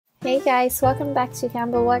Hey guys, welcome back to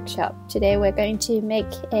Campbell Workshop. Today we're going to make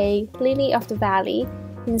a lily of the valley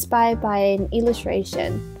inspired by an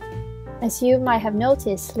illustration. As you might have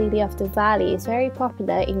noticed, lily of the valley is a very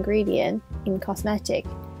popular ingredient in cosmetic.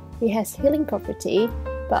 It has healing property,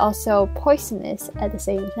 but also poisonous at the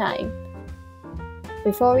same time.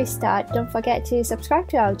 Before we start, don't forget to subscribe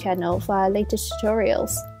to our channel for our latest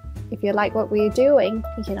tutorials. If you like what we're doing,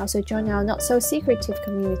 you can also join our not-so-secretive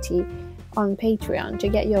community on Patreon to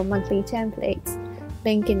get your monthly templates.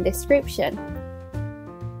 Link in description.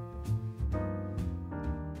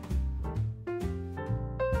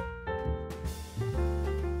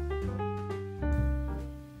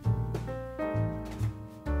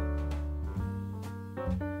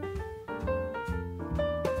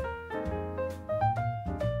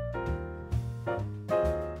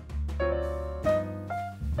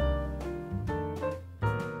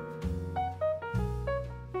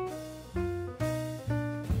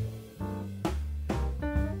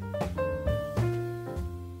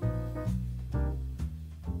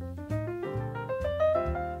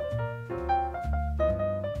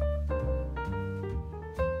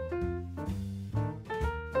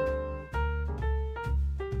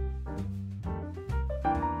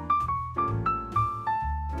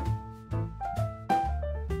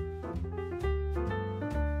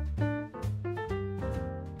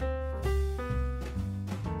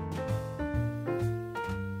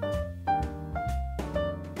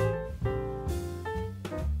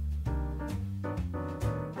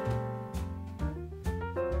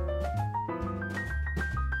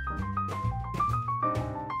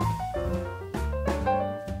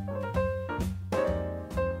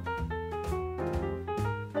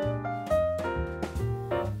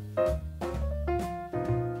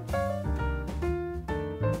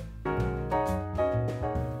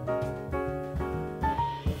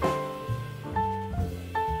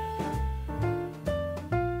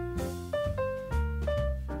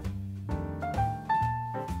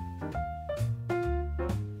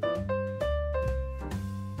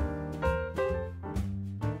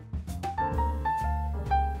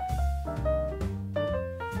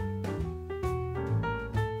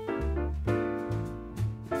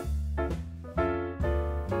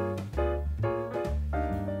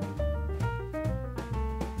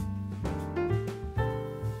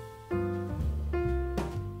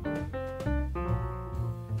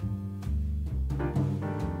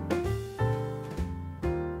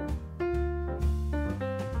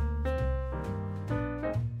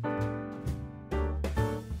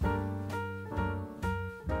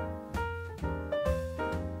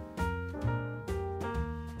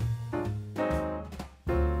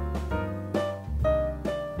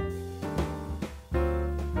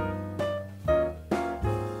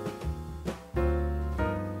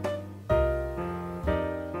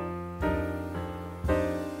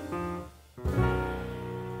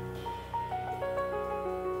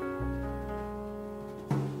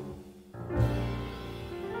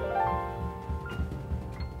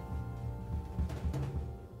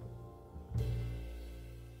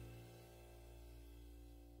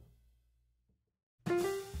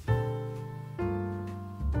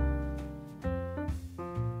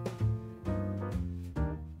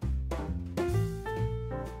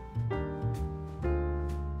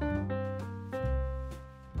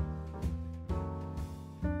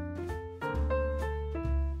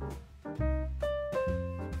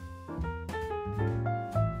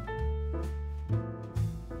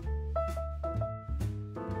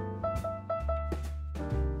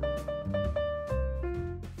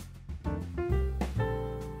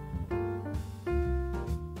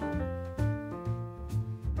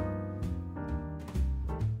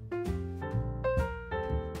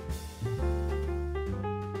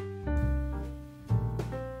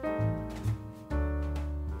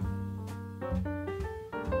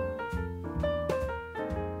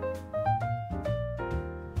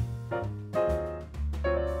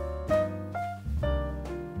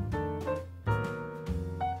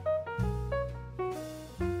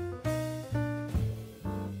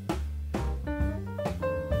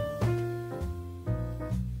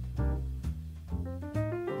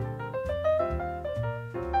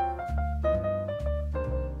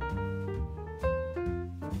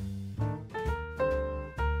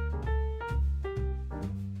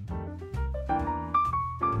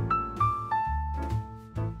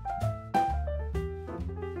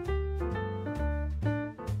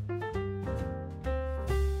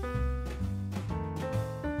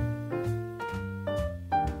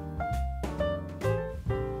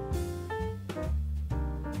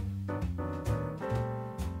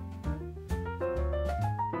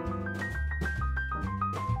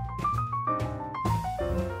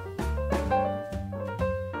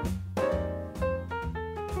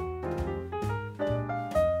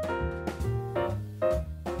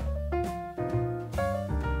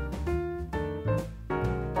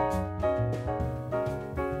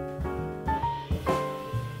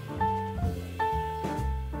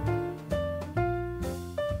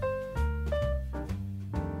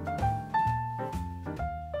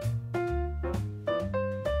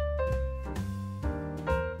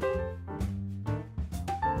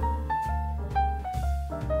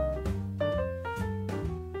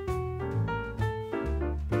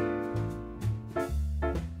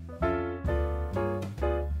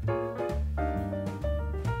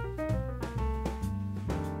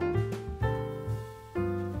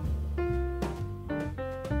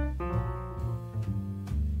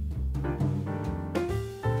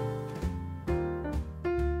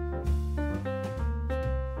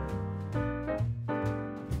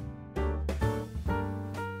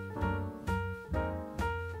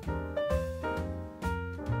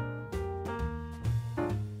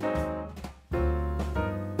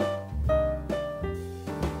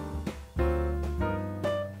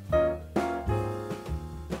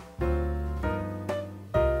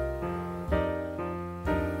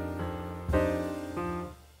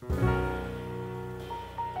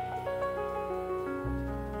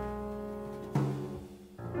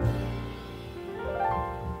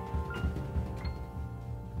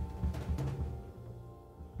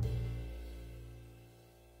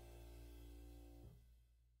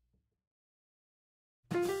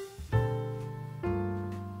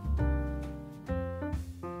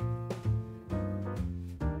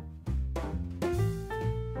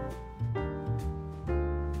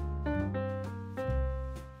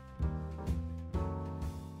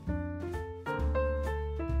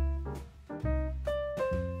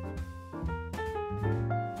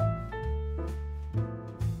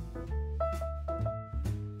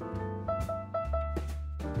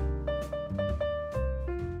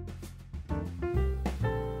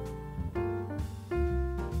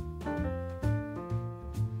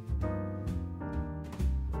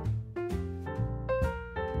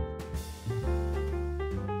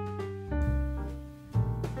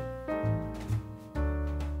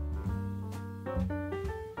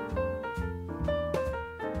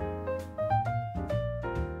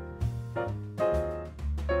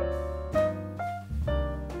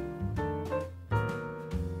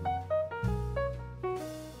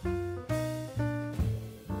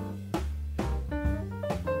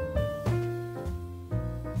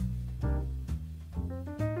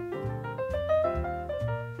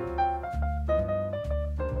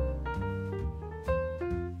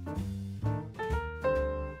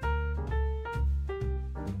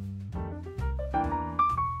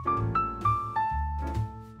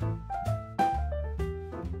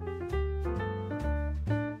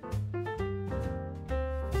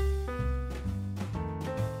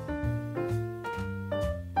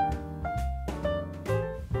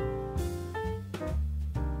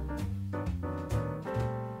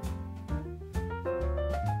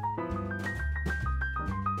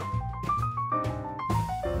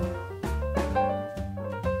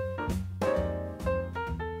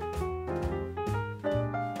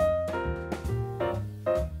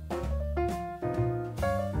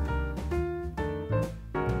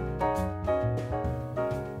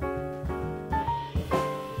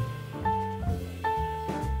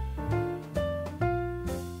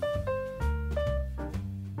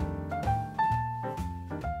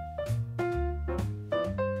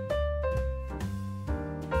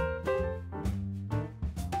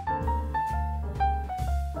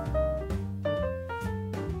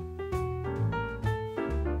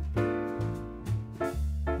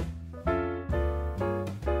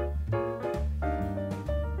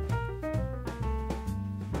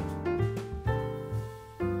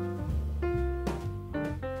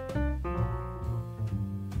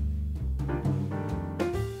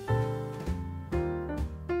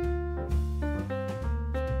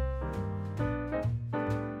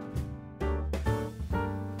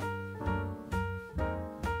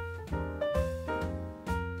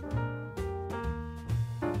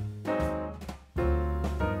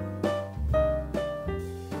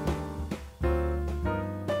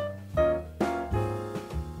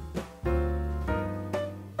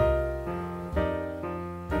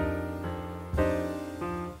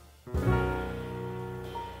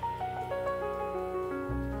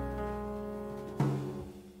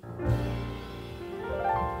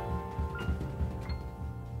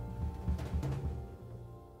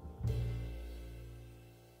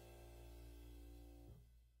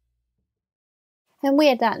 And we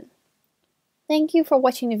are done. Thank you for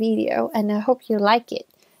watching the video, and I hope you like it.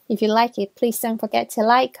 If you like it, please don't forget to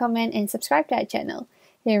like, comment, and subscribe to our channel.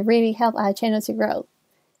 It really helps our channel to grow.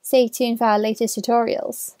 Stay tuned for our latest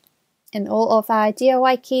tutorials. And all of our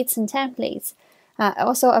DIY kits and templates are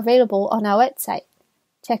also available on our website.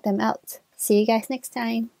 Check them out. See you guys next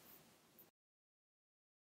time.